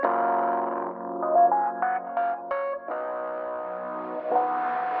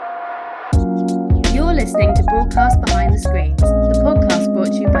listening to Broadcast Behind the Screens, the podcast brought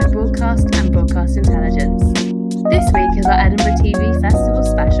to you by Broadcast and Broadcast Intelligence. This week is our Edinburgh TV Festival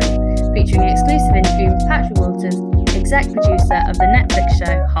special, featuring an exclusive interview with Patrick Walters, exec producer of the Netflix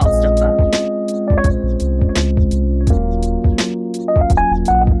show Heartstopper.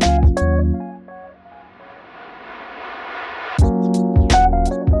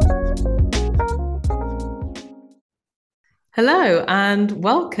 Hello and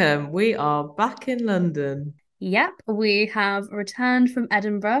welcome. We are back in London. Yep, we have returned from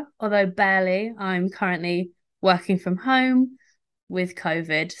Edinburgh, although barely. I'm currently working from home with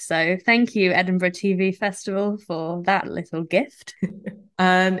COVID. So thank you, Edinburgh TV Festival, for that little gift.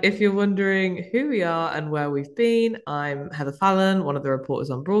 And if you're wondering who we are and where we've been, I'm Heather Fallon, one of the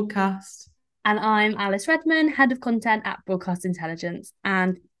reporters on Broadcast. And I'm Alice Redman, Head of Content at Broadcast Intelligence.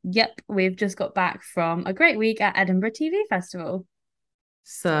 And yep, we've just got back from a great week at Edinburgh TV Festival.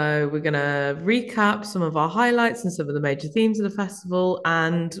 So we're going to recap some of our highlights and some of the major themes of the festival.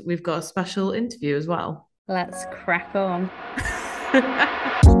 And we've got a special interview as well. Let's crack on.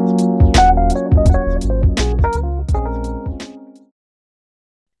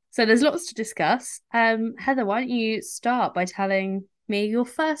 So there's lots to discuss. Heather, why don't you start by telling me your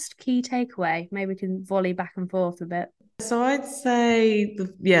first key takeaway? Maybe we can volley back and forth a bit. So I'd say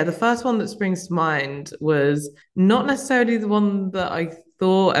the first one that springs to mind was not necessarily the one that I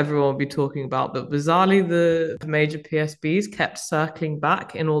thought everyone would be talking about, but bizarrely the major PSBs kept circling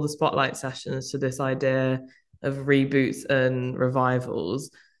back in all the spotlight sessions to this idea of reboots and revivals.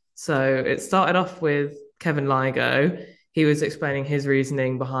 So it started off with Kevin Lygo. He was explaining his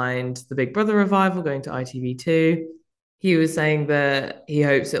reasoning behind the Big Brother revival going to ITV2. He was saying that he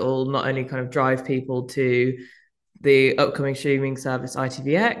hopes it will not only kind of drive people to the upcoming streaming service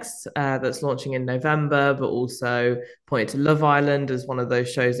ITVX that's launching in November, but also pointed to Love Island as one of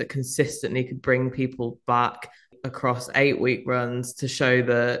those shows that consistently could bring people back across 8-week runs to show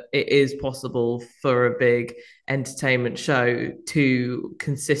that it is possible for a big entertainment show to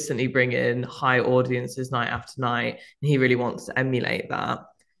consistently bring in high audiences night after night. And he really wants to emulate that.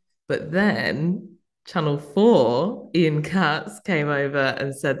 But then Channel 4, Ian Katz came over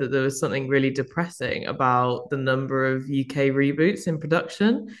and said that there was something really depressing about the number of UK reboots in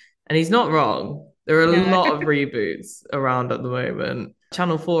production. And he's not wrong. There are a lot of reboots around at the moment.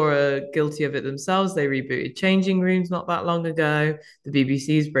 Channel 4 are guilty of it themselves. They rebooted Changing Rooms not that long ago. The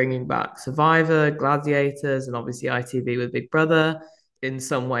BBC's bringing back Survivor, Gladiators, and obviously ITV with Big Brother. In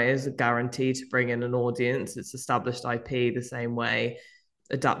some ways, a guarantee to bring in an audience. It's established IP the same way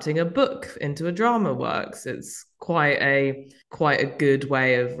adapting a book into a drama works. It's quite a good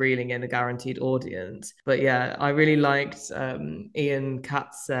way of reeling in a guaranteed audience. But yeah, I really liked Ian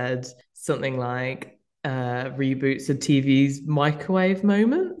Katz said something like reboots of TV's microwave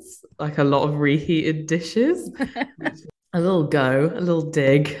moments, like a lot of reheated dishes. A little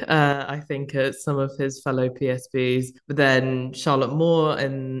dig, I think, at some of his fellow PSBs. But then Charlotte Moore,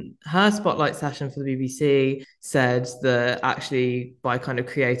 in her spotlight session for the BBC, said that actually by kind of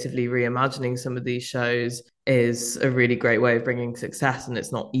creatively reimagining some of these shows is a really great way of bringing success, and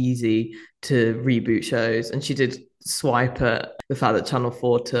it's not easy to reboot shows. And she did swipe at the fact that Channel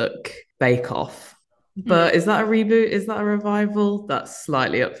 4 took Bake Off. But is that a reboot? Is that a revival? That's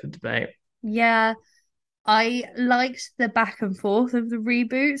slightly up for debate. Yeah. I liked the back and forth of the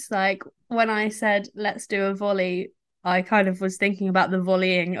reboots. Like when I said, let's do a volley, I kind of was thinking about the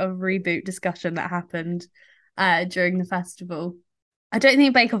volleying of reboot discussion that happened during the festival. I don't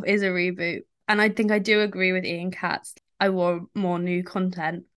think Bake Off is a reboot. And I think I do agree with Ian Katz. I want more new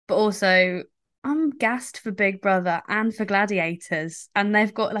content. But also, I'm gassed for Big Brother and for Gladiators. And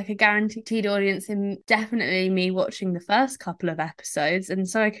they've got like a guaranteed audience in definitely me watching the first couple of episodes. And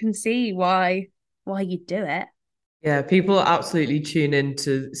so I can see why you do it. Yeah, people absolutely tune in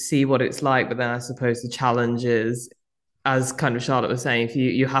to see what it's like, but then I suppose the challenge is, as kind of Charlotte was saying, if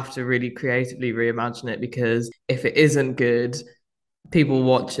you have to really creatively reimagine it, because if it isn't good, people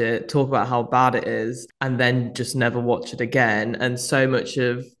watch it, talk about how bad it is, and then just never watch it again. And so much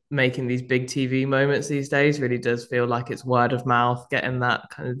of making these big TV moments these days really does feel like it's word of mouth, getting that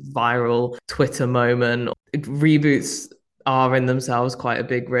kind of viral Twitter moment. Reboots are in themselves quite a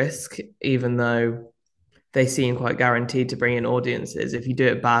big risk, even though they seem quite guaranteed to bring in audiences. If you do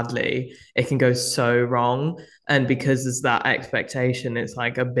it badly, it can go so wrong. And because there's that expectation, it's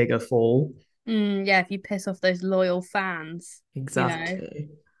like a bigger fall. Yeah, if you piss off those loyal fans. Exactly.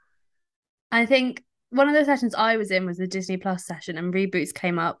 I think one of the sessions I was in was the Disney Plus session, and reboots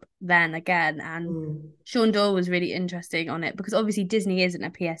came up then again. And Sean Doyle was really interesting on it because obviously Disney isn't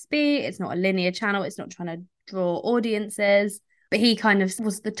a PSB, it's not a linear channel, it's not trying to draw audiences. But he kind of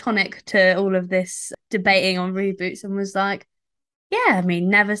was the tonic to all of this debating on reboots and was like, yeah, I mean,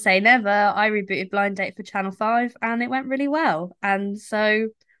 never say never. I rebooted Blind Date for Channel 5 and it went really well. And so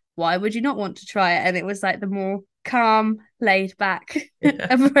why would you not want to try it? And it was like the more calm, laid back Yeah.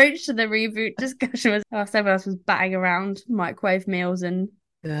 approach to the reboot discussion was whilst everyone else was batting around microwave meals and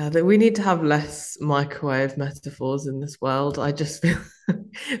Yeah, that we need to have less microwave metaphors in this world. I just feel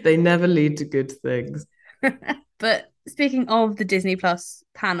they never lead to good things. but speaking of the Disney Plus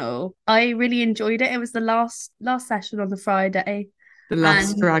panel, I really enjoyed it. It was the last session on the Friday. The last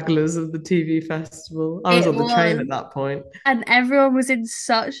And stragglers of the TV festival. I was it on the train was at that point. and everyone was in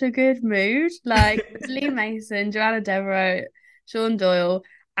such a good mood. Like Lee Mason, Joanna Deveraux, Sean Doyle,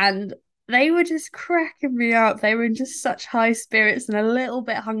 and they were just cracking me up. They were in just such high spirits and a little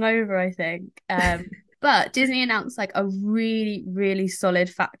bit hungover, I think. But Disney announced like a really, really solid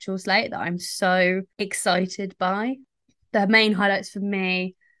factual slate that I'm so excited by. The main highlights for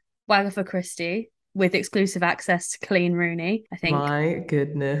me, Wagatha Christie with exclusive access to Clean Rooney. I think My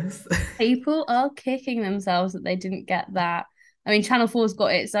goodness. people are kicking themselves that they didn't get that. I mean, Channel 4's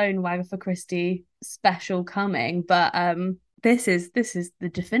got its own Wagatha Christie special coming, but this is the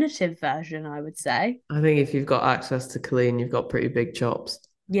definitive version, I would say. I think if you've got access to clean, you've got pretty big chops.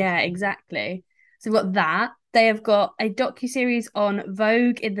 Yeah, exactly. So we've got that. They have got a docu-series on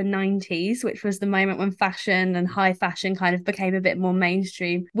Vogue in the 90s, which was the moment when fashion and high fashion kind of became a bit more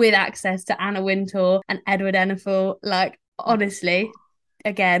mainstream with access to Anna Wintour and Edward Enninful. Like, honestly,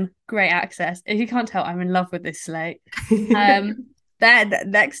 again, great access. If you can't tell, I'm in love with this slate. Um, then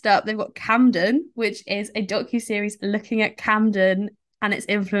next up, they've got Camden, which is a docu-series looking at Camden and its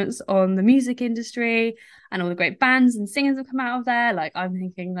influence on the music industry and all the great bands and singers have come out of there. Like I'm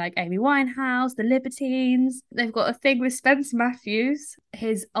thinking like Amy Winehouse, the Libertines. They've got a thing with Spencer Matthews.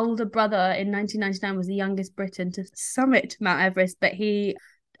 His older brother in 1999 was the youngest Briton to summit Mount Everest, but he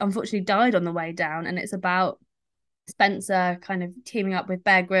unfortunately died on the way down. And it's about Spencer kind of teaming up with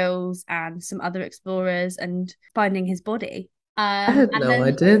Bear Grylls and some other explorers and finding his body. I had And no then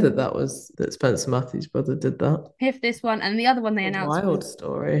idea that Spencer Matthews' brother did that. if this one and the other one they A announced was wild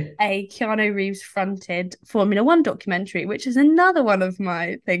story. a Keanu Reeves fronted Formula One documentary, which is another one of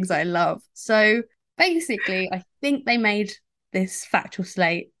my things I love. So basically, I think they made this factual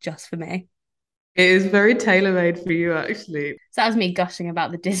slate just for me. It is very tailor-made for you, actually. So that was me gushing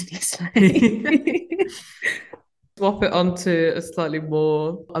about the Disney slate. Swap it onto a slightly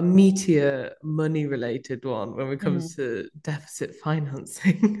more a meatier money related one when it comes Mm, to deficit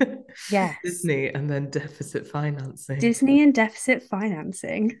financing. yes. Disney and then deficit financing. Disney and deficit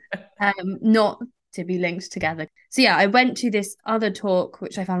financing, not to be linked together. So yeah, I went to this other talk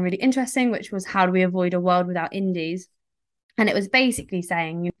which I found really interesting, which was how do we avoid a world without indies? And it was basically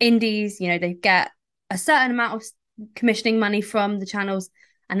saying indies, they get a certain amount of commissioning money from the channels,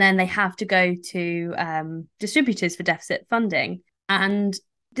 and then they have to go to distributors for deficit funding. And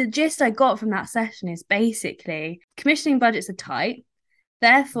the gist I got from that session is basically commissioning budgets are tight.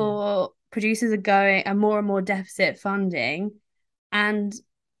 Therefore, producers are more and more deficit funding, and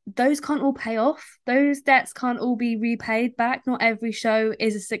those can't all pay off. Those debts can't all be repaid back. Not every show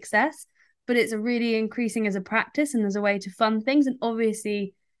is a success, but it's a really increasing as a practice and as a way to fund things. And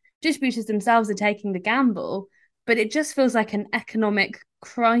obviously, distributors themselves are taking the gamble, but it just feels like an economic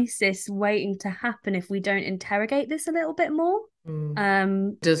crisis waiting to happen if we don't interrogate this a little bit more. Mm. Um,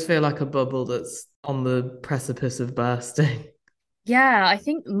 It does feel like a bubble that's on the precipice of bursting. Yeah, I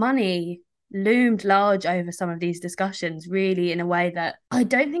think money loomed large over some of these discussions, really, in a way that I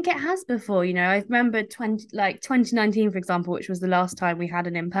don't think it has before. I remember 2019, for example, which was the last time we had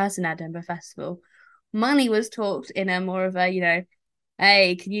an in-person Edinburgh Festival. Money was talked in a more of a,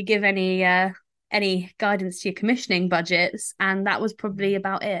 hey, can you give any guidance to your commissioning budgets? And that was probably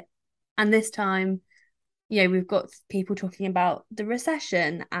about it. And this time, we've got people talking about the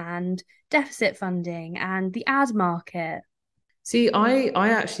recession and deficit funding and the ad market. See, I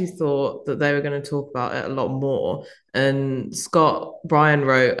actually thought that they were going to talk about it a lot more. And Scott Bryan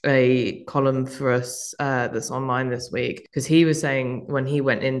wrote a column for us that's online this week because he was saying when he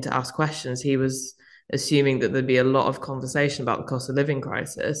went in to ask questions, he was assuming that there'd be a lot of conversation about the cost of living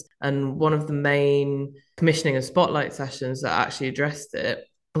crisis. And one of the main commissioning and spotlight sessions that actually addressed it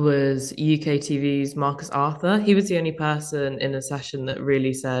was UK TV's Marcus Arthur. He was the only person in a session that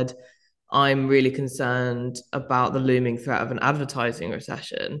really said, I'm really concerned about the looming threat of an advertising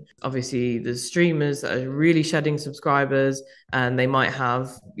recession. Obviously, there's streamers that are really shedding subscribers and they might have,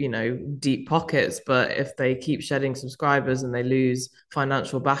 deep pockets, but if they keep shedding subscribers and they lose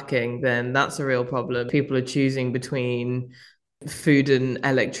financial backing, then that's a real problem. People are choosing between food and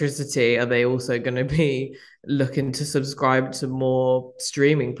electricity, are they also going to be looking to subscribe to more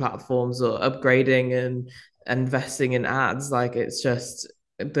streaming platforms or upgrading and investing in ads? Like it's just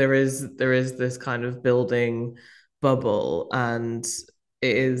there is this kind of building bubble, and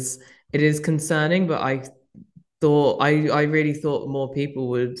it is concerning, but I really thought more people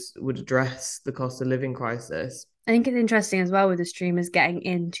would address the cost of living crisis. I think it's interesting as well with the streamers getting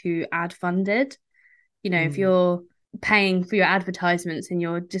into ad funded. If Mm. you're paying for your advertisements and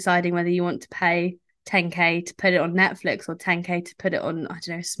you're deciding whether you want to pay 10K to put it on Netflix or 10K to put it on, I don't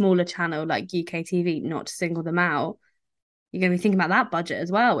know, a smaller channel like UK TV, not to single them out, you're going to be thinking about that budget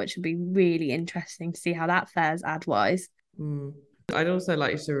as well, which would be really interesting to see how that fares ad wise. Mm. I'd also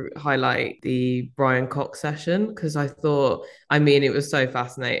like to highlight the Brian Cox session because I mean, it was so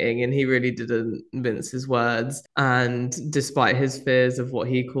fascinating and he really didn't mince his words. And despite his fears of what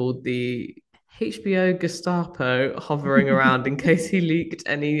he called the HBO Gestapo hovering around in case he leaked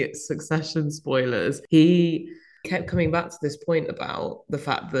any Succession spoilers, he kept coming back to this point about the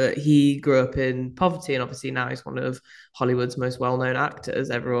fact that he grew up in poverty, and obviously now he's one of Hollywood's most well-known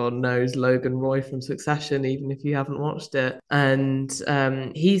actors. Everyone knows Logan Roy from Succession, even if you haven't watched it. And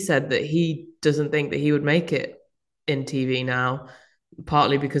he said that he doesn't think that he would make it in TV now,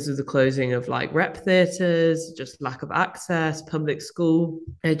 partly because of the closing of like rep theatres, just lack of access, public school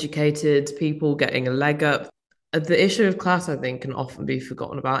educated people getting a leg up. The issue of class, I think, can often be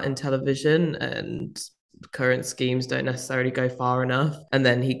forgotten about in television, and current schemes don't necessarily go far enough. And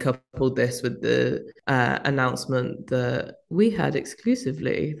then he coupled this with the announcement that we had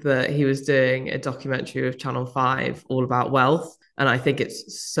exclusively that he was doing a documentary with Channel 5 all about wealth. And I think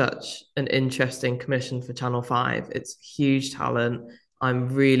it's such an interesting commission for Channel 5. It's huge talent. I'm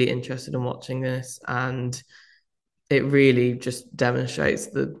really interested in watching this. And it really just demonstrates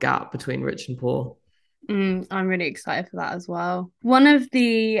the gap between rich and poor. I'm really excited for that as well. One of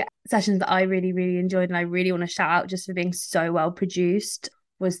the sessions that I really, really enjoyed and I really want to shout out just for being so well produced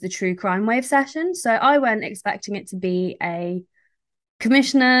was the True Crime Wave session. So I went expecting it to be a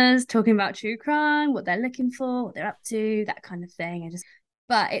commissioners talking about true crime, what they're looking for, what they're up to, that kind of thing.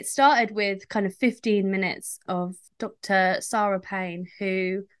 But it started with kind of 15 minutes of Dr. Sarah Payne,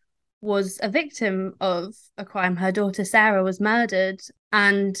 who was a victim of a crime. Her daughter Sarah was murdered,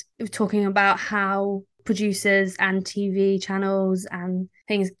 and it was talking about how producers and TV channels and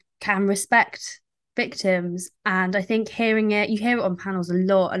things can respect victims. And I think hearing it, you hear it on panels a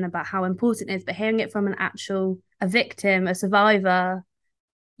lot and about how important it is, but hearing it from a victim, a survivor,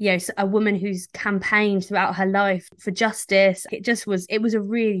 a woman who's campaigned throughout her life for justice. It was a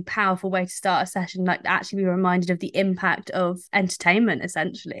really powerful way to start a session, like actually be reminded of the impact of entertainment,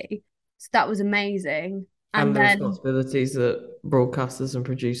 essentially. So that was amazing. And And the then, responsibilities that broadcasters and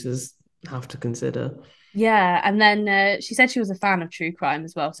producers have to consider. yeah, and then she said she was a fan of true crime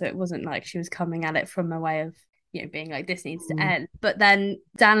as well. So it wasn't like she was coming at it from a way of, being like, this needs to Mm. end. But then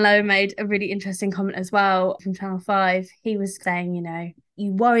Dan Lowe made a really interesting comment as well from Channel 5. He was saying,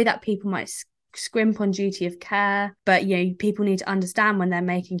 you worry that people might scrimp on duty of care, but, people need to understand when they're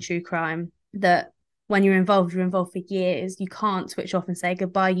making true crime that when you're involved for years. You can't switch off and say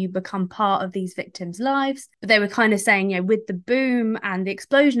goodbye. You become part of these victims' lives. But they were kind of saying, with the boom and the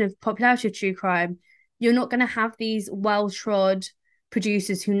explosion of popularity of true crime, you're not going to have these well-trod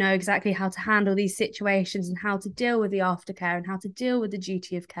producers who know exactly how to handle these situations and how to deal with the aftercare and how to deal with the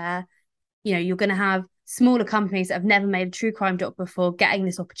duty of care. You're going to have smaller companies that have never made a true crime doc before getting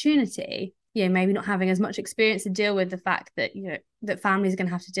this opportunity, maybe not having as much experience to deal with the fact that, that families are going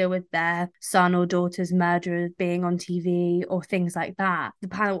to have to deal with their son or daughter's murderer being on TV or things like that. The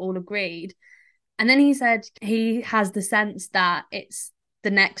panel all agreed. And then he said he has the sense that it's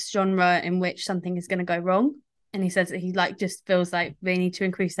the next genre in which something is going to go wrong. And he says that he just feels like they need to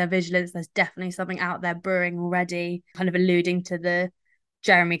increase their vigilance. There's definitely something out there brewing already, kind of alluding to the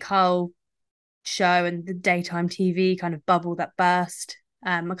Jeremy Kyle show and the daytime TV kind of bubble that burst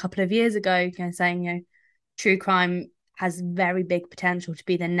a couple of years ago, saying, true crime has very big potential to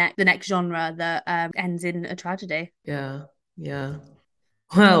be the next genre that ends in a tragedy. Yeah, yeah.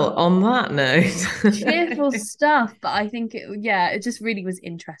 Well, on that Cheerful note, stuff, but I think it just really was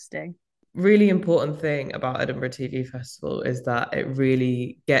interesting. really important thing about Edinburgh TV Festival is that it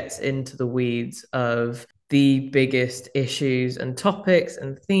really gets into the weeds of the biggest issues and topics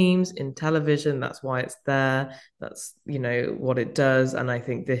and themes in television. That's why it's there. That's, what it does. And I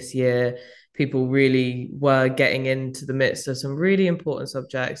think this year people really were getting into the midst of some really important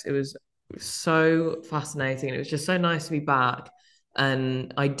subjects. It was so fascinating. It was just so nice to be back.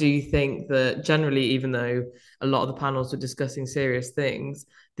 And I do think that generally, even though a lot of the panels were discussing serious things,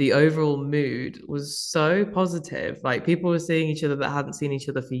 the overall mood was so positive. Like people were seeing each other that hadn't seen each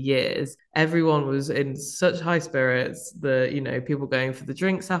other for years. Everyone was in such high spirits. People going for the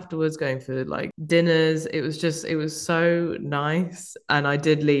drinks afterwards, going for like dinners. It was so nice. And I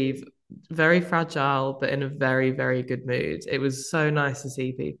did leave very fragile, but in a very, very good mood. It was so nice to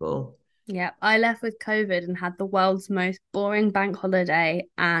see people. Yeah, I left with COVID and had the world's most boring bank holiday,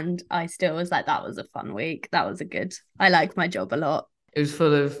 and I still was like, that was a fun week. I like my job a lot. It was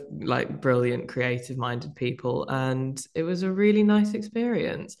full of like brilliant, creative minded people, and it was a really nice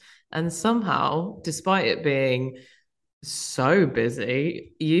experience. And somehow, despite it being so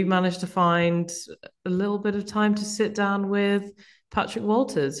busy, you managed to find a little bit of time to sit down with Patrick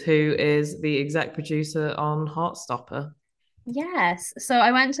Walters, who is the exec producer on Heartstopper. Yes. So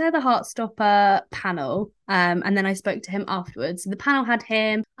I went to the Heartstopper panel, and then I spoke to him afterwards. So the panel had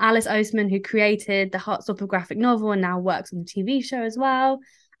him, Alice Oseman, who created the Heartstopper graphic novel and now works on the TV show as well.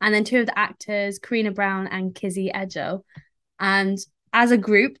 And then two of the actors, Karina Brown and Kizzy Edgell. And as a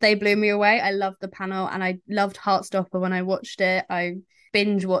group, they blew me away. I loved the panel and I loved Heartstopper when I watched it. I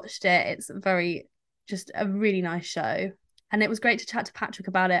binge watched it. Just a really nice show. And it was great to chat to Patrick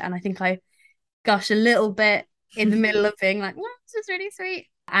about it. And I think I gushed a little bit in the middle of being like, "Well, this is really sweet."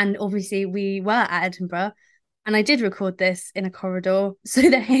 And obviously we were at Edinburgh and I did record this in a corridor. So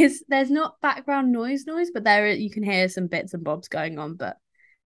there's not background noise, but you can hear some bits and bobs going on, but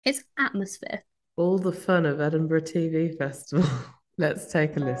it's atmosphere. All the fun of Edinburgh TV Festival. Let's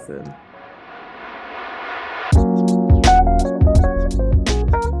take a listen.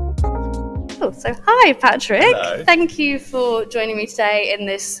 Cool. So hi Patrick. Hello. Thank you for joining me today in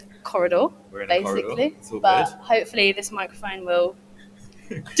this corridor. We're in basically. a corridor. It's all but good. Hopefully this microphone will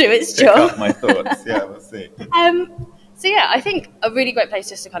do its Pick job. up my thoughts. Yeah, we'll see. So yeah, I think a really great place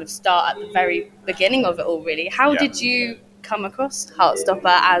just to kind of start at the very beginning of it all, really. How did you come across Heartstopper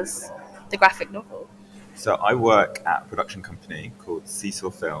as the graphic novel? So I work at a production company called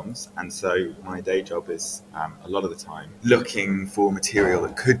Seesaw Films, and so my day job is a lot of the time looking for material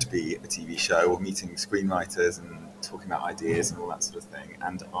that could be a TV show or meeting screenwriters and talking about ideas and all that sort of thing.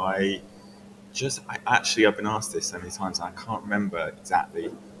 And I've been asked this so many times and I can't remember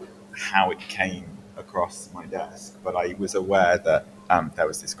exactly how it came across my desk, but I was aware that there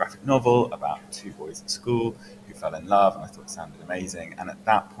was this graphic novel about two boys at school who fell in love, and I thought it sounded amazing. And at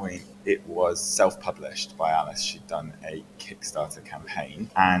that point, it was self-published by Alice. She'd done a Kickstarter campaign,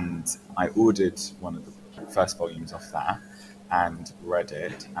 and I ordered one of the first volumes off that and read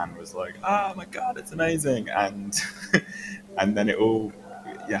it and was like, oh my God, it's amazing. And and then it all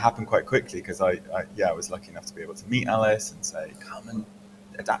happened quite quickly because I was lucky enough to be able to meet Alice and say, come and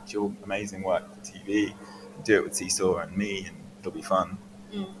adapt your amazing work for TV, do it with Seesaw and me, and it'll be fun.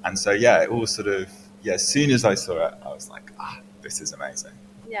 And so it all sort of as soon as I saw it, I was like, this is amazing.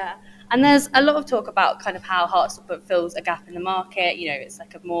 Yeah, and there's a lot of talk about kind of how Heartstopper fills a gap in the market. You know, it's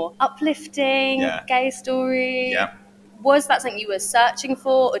like a more uplifting gay story. Yeah. Was that something you were searching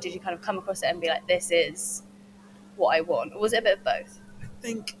for, or did you kind of come across it and be like, this is what I want? Or was it a bit of both? I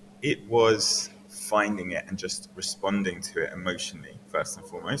think it was finding it and just responding to it emotionally first and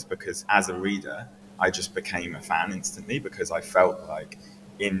foremost, because as a reader I just became a fan instantly, because I felt like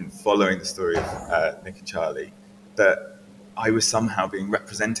in following the story of Nick and Charlie that I was somehow being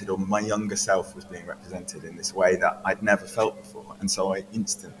represented, or my younger self was being represented in this way that I'd never felt before. And so I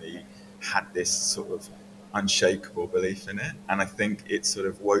instantly had this sort of unshakable belief in it, and I think it sort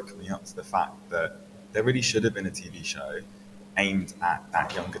of woke me up to the fact that there really should have been a TV show aimed at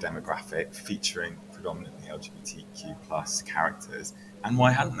that younger demographic, featuring predominantly LGBTQ plus characters, and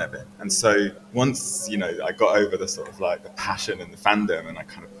why hadn't there been? And so once I got over the sort of like the passion and the fandom, and I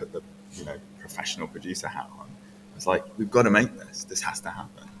kind of put the professional producer hat on, I was like, we've got to make this has to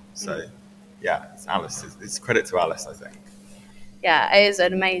happen. So it's Alice, it's credit to Alice, I think. Yeah, it is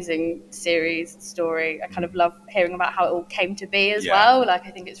an amazing story. I kind of love hearing about how it all came to be as well. Like,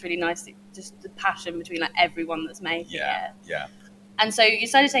 I think it's really nice, just the passion between like everyone that's making it. Yeah. And so you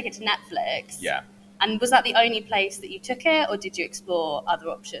decided to take it to Netflix. Yeah. And was that the only place that you took it, or did you explore other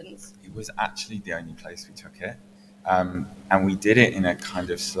options? It was actually the only place we took it. And we did it in a kind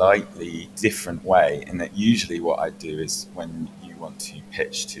of slightly different way, in that usually what I do is when you want to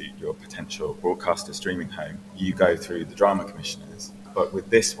pitch to your potential broadcaster streaming home, you go through the drama commissioners. But with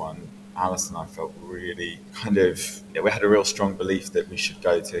this one, Alice and I felt really we had a real strong belief that we should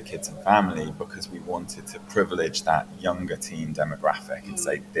go to Kids and Family, because we wanted to privilege that younger teen demographic and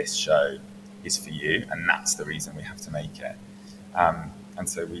say, this show is for you, and that's the reason we have to make it. And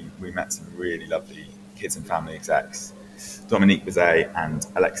so we met some really lovely Kids and Family execs, Dominique Bizet and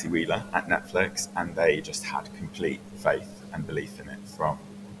Alexi Wheeler at Netflix, and they just had complete faith and belief in it from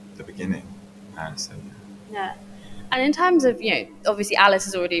the beginning. Yeah. And in terms of, obviously Alice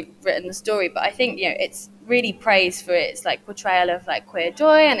has already written the story, but I think, it's really praised for its like portrayal of like queer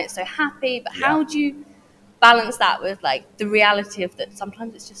joy, and it's so happy. But how do you balance that with like the reality of that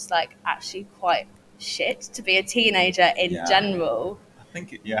sometimes it's just like actually quite shit to be a teenager in general? I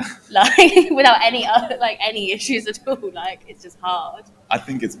think like without any other like any issues at all, like it's just hard. I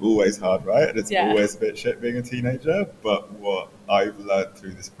think it's always hard, right? And it's always a bit shit being a teenager. But what I've learned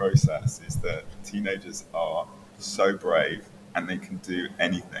through this process is that teenagers are so brave and they can do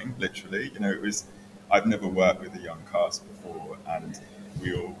anything, literally. I've never worked with a young cast before, and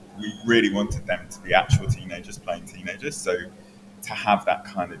we really wanted them to be actual teenagers playing teenagers. So to have that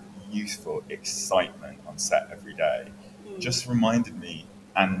kind of youthful excitement on set every day just reminded me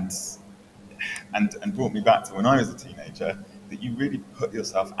and brought me back to when I was a teenager, that you really put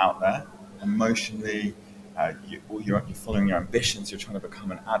yourself out there emotionally. You're following your ambitions. You're trying to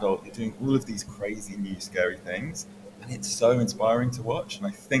become an adult. You're doing all of these crazy, new, scary things, and it's so inspiring to watch. And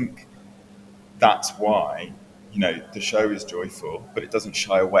I think that's why the show is joyful, but it doesn't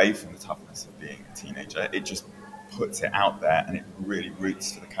shy away from the toughness of being a teenager. It just puts it out there, and it really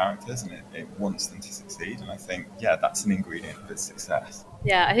roots for the characters, and it wants them to succeed. And I think, that's an ingredient of its success.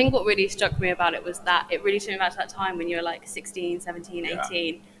 Yeah, I think what really struck me about it was that it really took me back to that time when you were like 16, 17,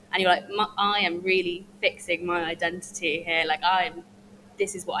 18, and you're like, I am really fixing my identity here. Like,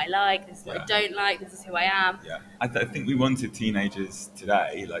 this is what I like, this is what I don't like, this is who I am. Yeah, I think we wanted teenagers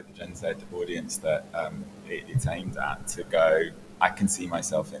today, like the Gen Z audience that it's aimed at, to go, I can see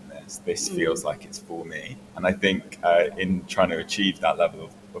myself in this. This feels like it's for me. And I think in trying to achieve that level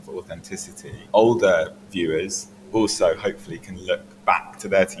of authenticity, older viewers also hopefully can look back to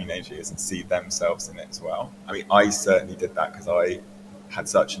their teenage years and see themselves in it as well. I mean, I certainly did that because I had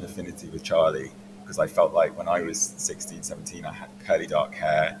such an affinity with Charlie, because I felt like when I was 16, 17, I had curly dark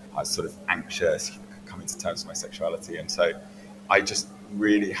hair. I was sort of anxious, coming to terms with my sexuality. And so I just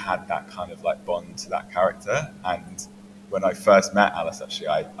really had that kind of like bond to that character. And when I first met Alice, actually,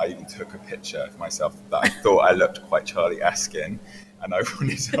 I even took a picture of myself that I thought I looked quite Charlie-esque in. And I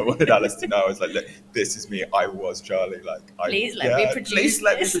wanted Alice to know, I was like, look, this is me. I was Charlie. Like, please let me produce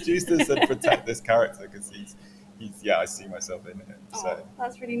this and protect this character, because he's I see myself in it. So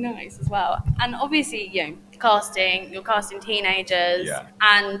that's really nice as well. And obviously, you're casting teenagers,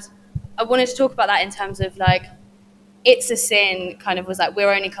 and I wanted to talk about that in terms of like, It's a Sin kind of was like,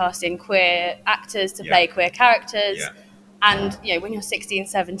 we're only casting queer actors to play queer characters. And when you're 16,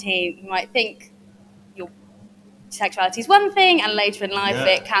 17, you might think your sexuality is one thing, and later in life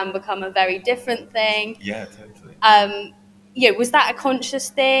it can become a very different thing. Yeah, totally. Was that a conscious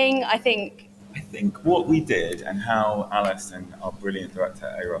thing? I think what we did, and how Alice and our brilliant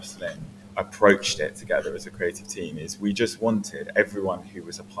director Eros Lynn approached it together as a creative team, is we just wanted everyone who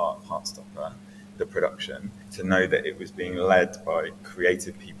was a part of Heartstopper, the production, to know that it was being led by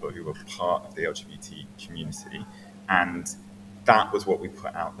creative people who were part of the LGBT community, and that was what we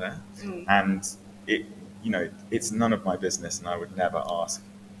put out there. And it's none of my business, and I would never ask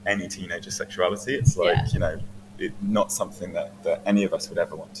any teenager's sexuality. It's like, not something that any of us would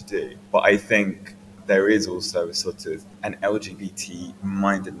ever want to do. But I think there is also a sort of an LGBT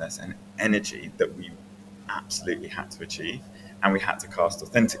mindedness and energy that we absolutely had to achieve, and we had to cast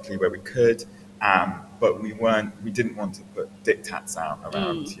authentically where we could. But we didn't want to put diktats out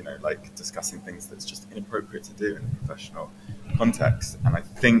around, like discussing things that's just inappropriate to do in a professional context. And I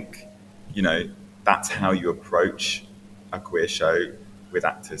think, that's how you approach a queer show with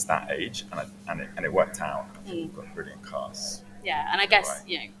actors that age, and it worked out. I think we've got a brilliant cast. Yeah, and I guess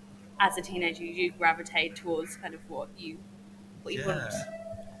as a teenager, you gravitate towards kind of what you want.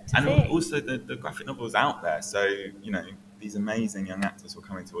 And see. Also, the graphic novel was out there, so these amazing young actors were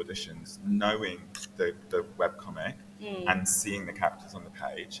coming to auditions, knowing the webcomic and seeing the characters on the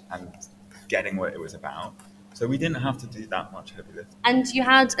page and getting what it was about. So we didn't have to do that much heavy lifting. And you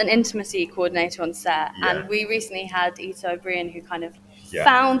had an intimacy coordinator on set, and we recently had Ito O'Brien, who kind of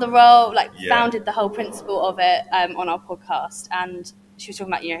found the role, founded the whole principle of it on our podcast. And she was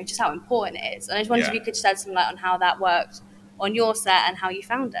talking about, just how important it is. And I just wondered if you could shed some light on how that worked on your set and how you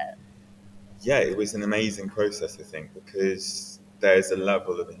found it. Yeah, it was an amazing process, I think, because there's a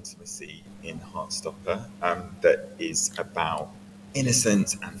level of intimacy in Heartstopper that is about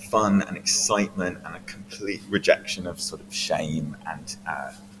innocence and fun and excitement and a complete rejection of sort of shame and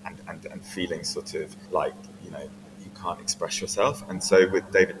feeling sort of like, you can't express yourself. And so with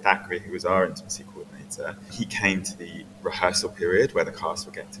David Thackeray, who was our intimacy coordinator, he came to the rehearsal period where the cast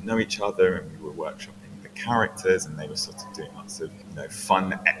were getting to know each other, and we were workshopping the characters, and they were sort of doing lots of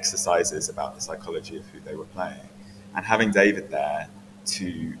fun exercises about the psychology of who they were playing. And having David there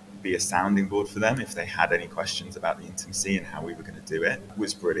to be a sounding board for them if they had any questions about the intimacy and how we were going to do it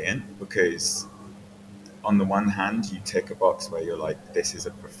was brilliant, because on the one hand, you tick a box where you're like, this is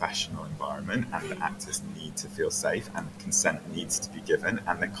a professional environment and the actors need to feel safe and consent needs to be given,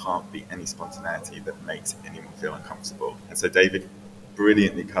 and there can't be any spontaneity that makes anyone feel uncomfortable. And so David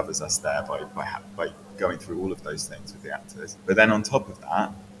brilliantly covers us there by going through all of those things with the actors. But then on top of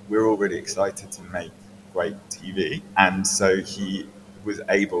that, we're all really excited to make great TV. And so he was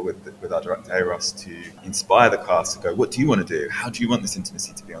able, with our director Eros, to inspire the cast to go, what do you want to do? How do you want this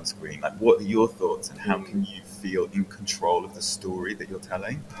intimacy to be on screen? Like, what are your thoughts, and how can you feel in control of the story that you're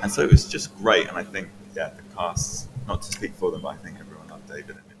telling? And so it was just great. And I think, the cast, not to speak for them, but I think everyone loved David,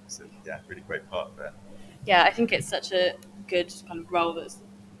 and it was a really great part of it. Yeah, I think it's such a good kind of role that's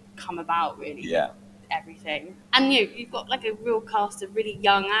come about, really. Yeah. Everything. And you've got like a real cast of really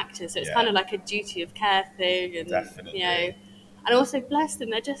young actors, so it's kind of like a duty of care thing, and definitely. And also, bless them,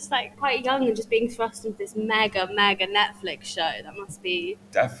 they're just like quite young and just being thrust into this mega Netflix show. That must be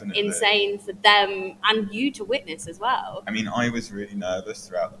definitely insane for them and you to witness as well. I mean, I was really nervous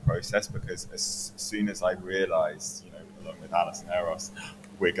throughout the process, because as soon as I realised, along with Alice and Eros,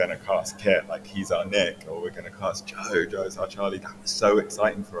 we're going to cast Kit, like he's our Nick, or we're going to cast Joe's our Charlie, that was so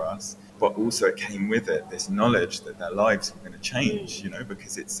exciting for us. But also it came with it this knowledge that their lives were going to change,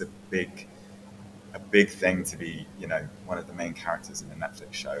 because it's a big thing to be, one of the main characters in a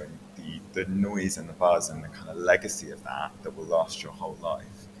Netflix show, and the noise and the buzz and the kind of legacy of that will last your whole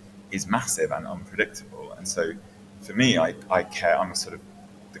life is massive and unpredictable. And so for me, I care. I'm a sort of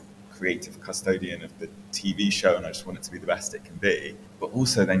the creative custodian of the TV show, and I just want it to be the best it can be. But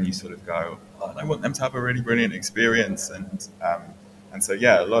also then you sort of go, I want them to have a really brilliant experience, and so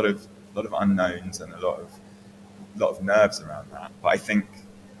a lot of unknowns and a lot of nerves around that. But I think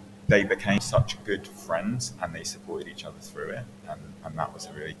they became such good friends and they supported each other through it, and that was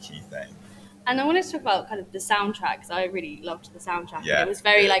a really key thing. And I wanted to talk about kind of the soundtrack, because I really loved the soundtrack. Yeah, it was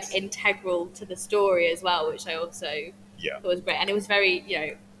very integral to the story as well, which I also thought was great. And it was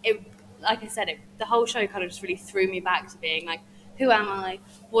very, like I said, the whole show kind of just really threw me back to being like, who am I?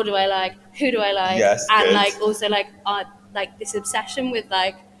 What do I like? Who do I like? Yes, and good. Also this obsession with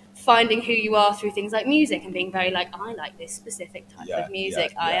finding who you are through things like music, and being very I like this specific type of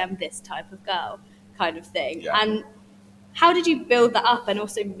music. I am this type of girl, kind of thing. Yeah. And how did you build that up and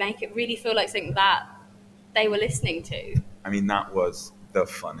also make it really feel like something that they were listening to? I mean, that was the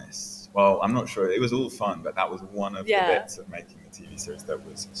funnest. Well, I'm not sure. It was all fun, but that was one of the bits of making the TV series that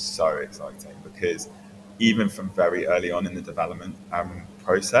was so exciting, because even from very early on in the development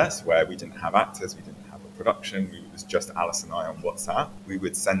process, where we didn't have actors, we didn't have a production, it was just Alice and I on WhatsApp, we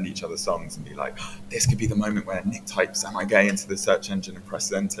would send each other songs and be like, this could be the moment where Nick types "Am I Gay" into the search engine and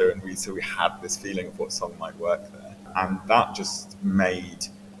press enter, and we had this feeling of what song might work there. And that just made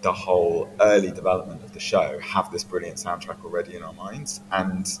the whole early development of the show have this brilliant soundtrack already in our minds.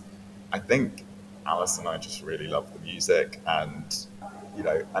 And I think Alice and I just really love the music, and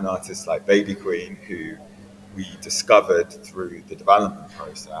an artist like Baby Queen, who we discovered through the development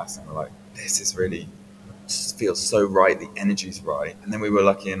process, and we're like, this is really just feels so right, the energy's right. And then we were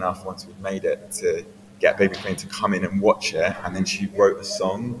lucky enough, once we'd made it, to get Baby Queen to come in and watch it, and then she wrote a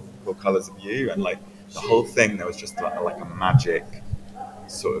song called Colours of You, and the whole thing, there was just like a magic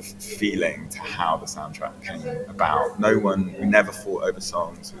sort of feeling to how the soundtrack came about. We never fought over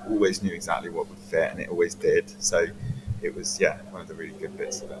songs, we always knew exactly what would fit, and it always did. So it was one of the really good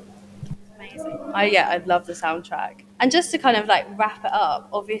bits of it. Amazing. I love the soundtrack. And just to kind of wrap it up,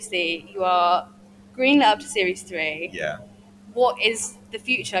 obviously you are greenlit up to series 3. Yeah. What is the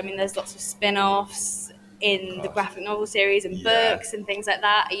future? I mean, there's lots of spin-offs in the graphic novel series and books and things like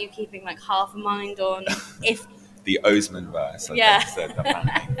that. Are you keeping half a mind on if the Osmond verse? I said the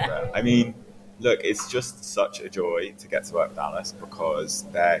planning. I mean, look, it's just such a joy to get to work with Alice, because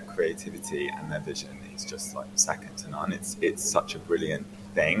their creativity and their vision is just second to none. It's such a brilliant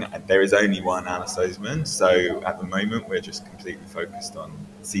thing. There is only one Alice Osmond, so at the moment we're just completely focused on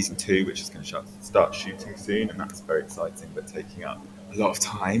season 2, which is going to start shooting soon, and that's very exciting, but taking up a lot of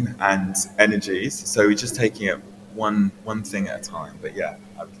time and energies. So we're just taking it one thing at a time. But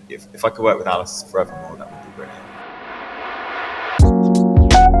if I could work with Alice forevermore, that would be brilliant.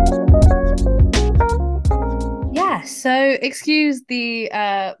 Yeah, so excuse the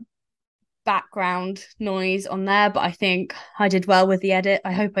background noise on there, but I think I did well with the edit.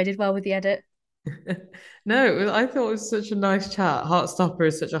 I hope I did well with the edit. No, I thought it was such a nice chat. Heartstopper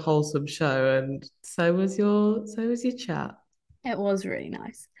is such a wholesome show, and so was your chat. It was really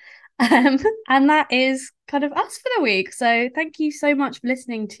nice. And that is kind of us for the week. So thank you so much for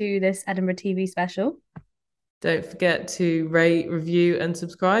listening to this Edinburgh TV special. Don't forget to rate, review, and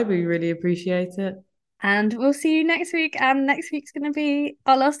subscribe. We really appreciate it. And we'll see you next week. And next week's going to be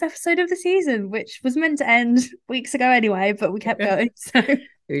our last episode of the season, which was meant to end weeks ago anyway, but we kept going. So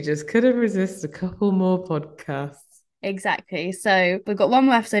we just couldn't resist a couple more podcasts. Exactly. So we've got one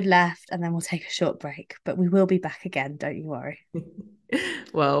more episode left and then we'll take a short break, but we will be back again. Don't you worry.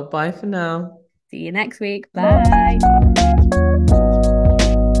 Well, bye for now. See you next week. Bye.